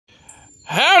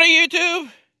Howdy YouTube!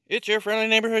 It's your friendly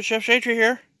neighborhood Chef Shatry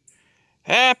here.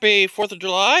 Happy 4th of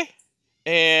July.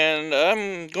 And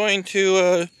I'm going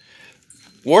to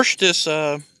wash this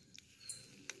what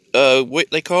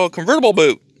they call a convertible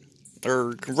boot.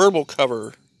 Or convertible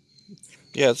cover.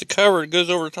 Yeah, it's a cover that goes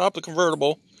over the top of the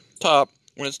convertible top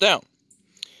when it's down.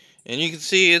 And you can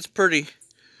see it's pretty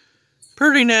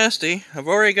nasty.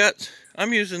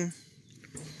 I'm using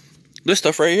this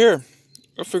stuff right here.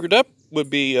 I figured that would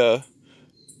be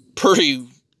pretty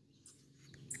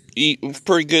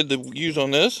good to use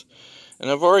on this, and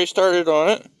I've already started on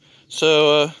it,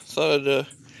 so thought I'd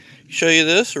show you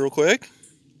this real quick,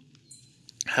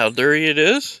 how dirty it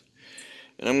is.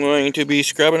 And I'm going to be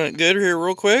scrubbing it good here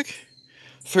real quick.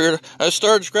 I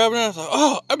started scrubbing it, I thought,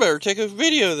 oh, I better take a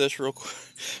video of this real quick.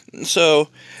 So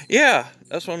yeah,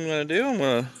 that's what I'm going to do. I'm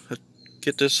going to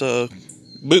get this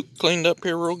boot cleaned up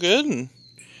here real good and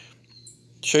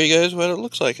show you guys what it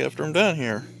looks like after I'm done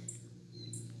here.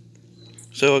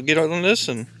 So I'll get on this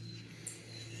and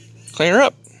clean her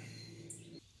up.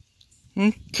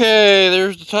 Okay,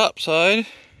 there's the top side.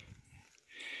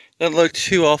 Doesn't look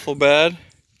too awful bad.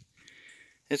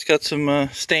 It's got some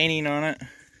staining on it,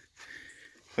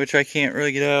 which I can't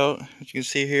really get out, as you can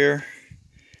see here.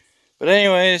 But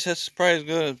anyways, that's probably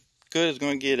as good as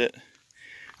going to get it.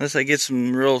 Unless I get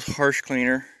some real harsh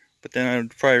cleaner, but then I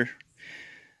would probably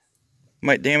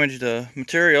might damage the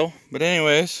material. But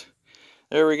anyways,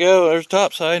 there we go. There's the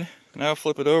top side. Now I'll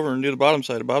flip it over and do the bottom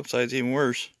side. The bottom side's even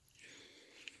worse.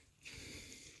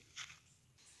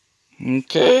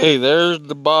 Okay, there's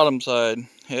the bottom side.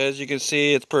 As you can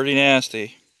see, it's pretty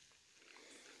nasty.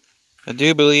 I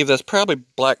do believe that's probably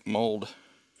black mold.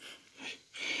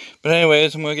 But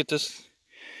anyways, I'm going to get this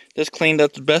cleaned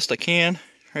up the best I can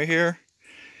right here.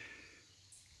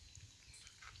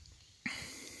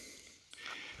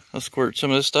 I'll squirt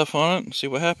some of this stuff on it and see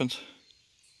what happens.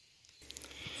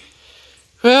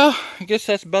 Well, I guess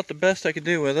that's about the best I could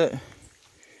do with it.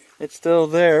 It's still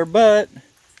there, but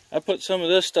I put some of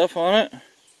this stuff on it.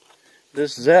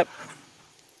 This Zep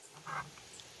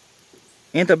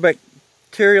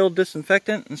antibacterial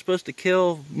disinfectant. It's supposed to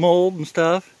kill mold and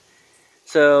stuff.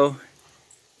 So,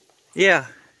 yeah.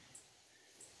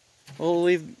 I'll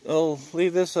leave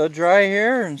this dry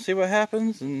here and see what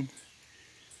happens. And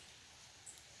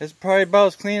it's probably about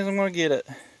as clean as I'm going to get it.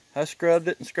 I scrubbed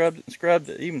it and scrubbed it and scrubbed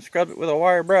it. Even scrubbed it with a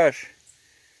wire brush.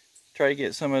 Try to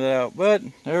get some of it out. But,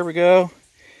 there we go.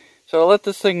 So I'll let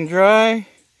this thing dry.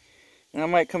 And I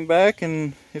might come back,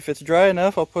 and if it's dry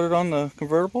enough, I'll put it on the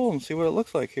convertible and see what it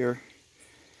looks like here.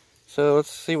 So let's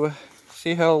see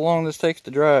how long this takes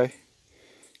to dry.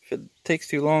 If it takes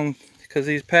too long, because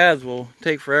these pads will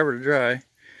take forever to dry,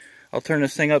 I'll turn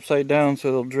this thing upside down so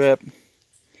it'll drip.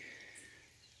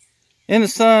 In the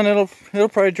sun, it'll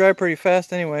probably dry pretty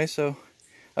fast anyway, so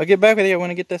I'll get back with you when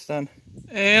I get this done.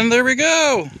 And there we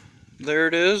go. There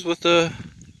it is with the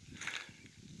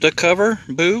cover,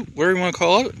 boot, whatever you want to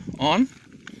call it, on.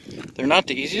 They're not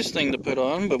the easiest thing to put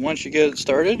on, but once you get it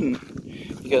started, and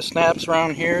you got snaps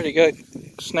around here, you got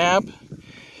snap,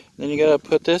 then you got to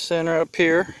put this in up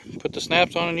here, put the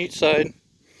snaps on each side,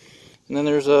 and then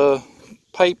there's a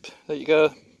pipe that you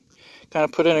got to kind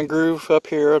of put in a groove up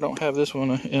here. I don't have this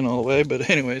one in all the way, but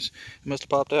anyways, it must have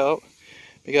popped out.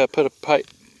 You got to put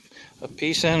a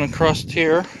piece in across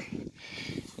here,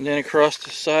 and then across the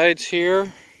sides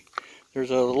here, there's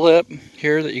a lip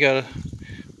here that you got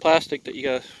plastic that you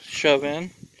got to shove in.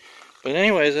 But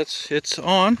anyways, it's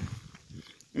on,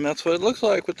 and that's what it looks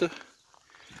like with the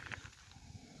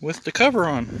cover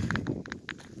on.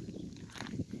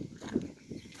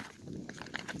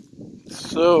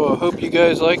 So I hope you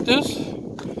guys like this.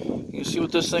 You can see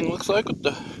what this thing looks like with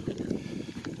the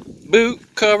boot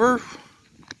cover,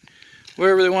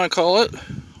 whatever they want to call it,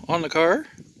 on the car.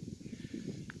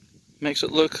 Makes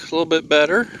it look a little bit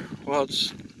better while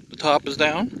the top is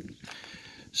down.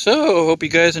 So hope you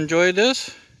guys enjoyed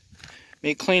this.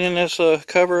 Me cleaning this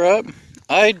cover up.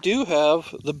 I do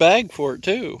have the bag for it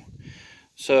too.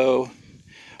 So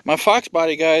my Fox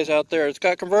Body guys out there, it's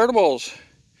got convertibles.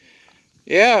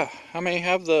 Yeah, I may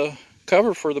have the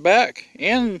cover for the back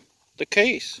and the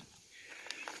case.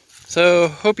 So,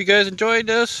 hope you guys enjoyed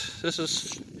this. This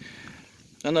is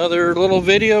another little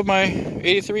video of my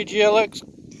 83 GLX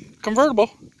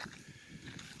convertible.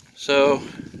 So,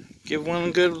 give one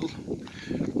a good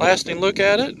lasting look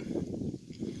at it.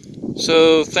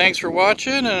 So, thanks for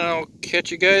watching, and I'll catch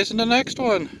you guys in the next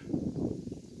one.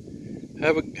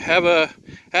 Have a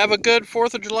good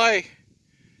 4th of July.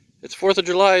 It's 4th of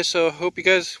July, so hope you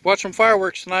guys watch some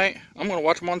fireworks tonight. I'm going to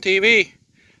watch them on TV.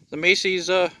 The Macy's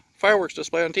fireworks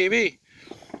display on TV.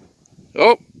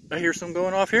 Oh, I hear some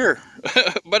going off here.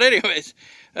 But anyways,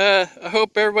 I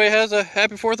hope everybody has a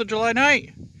happy 4th of July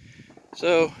night.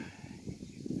 So,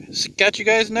 catch you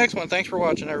guys next one. Thanks for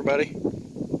watching, everybody.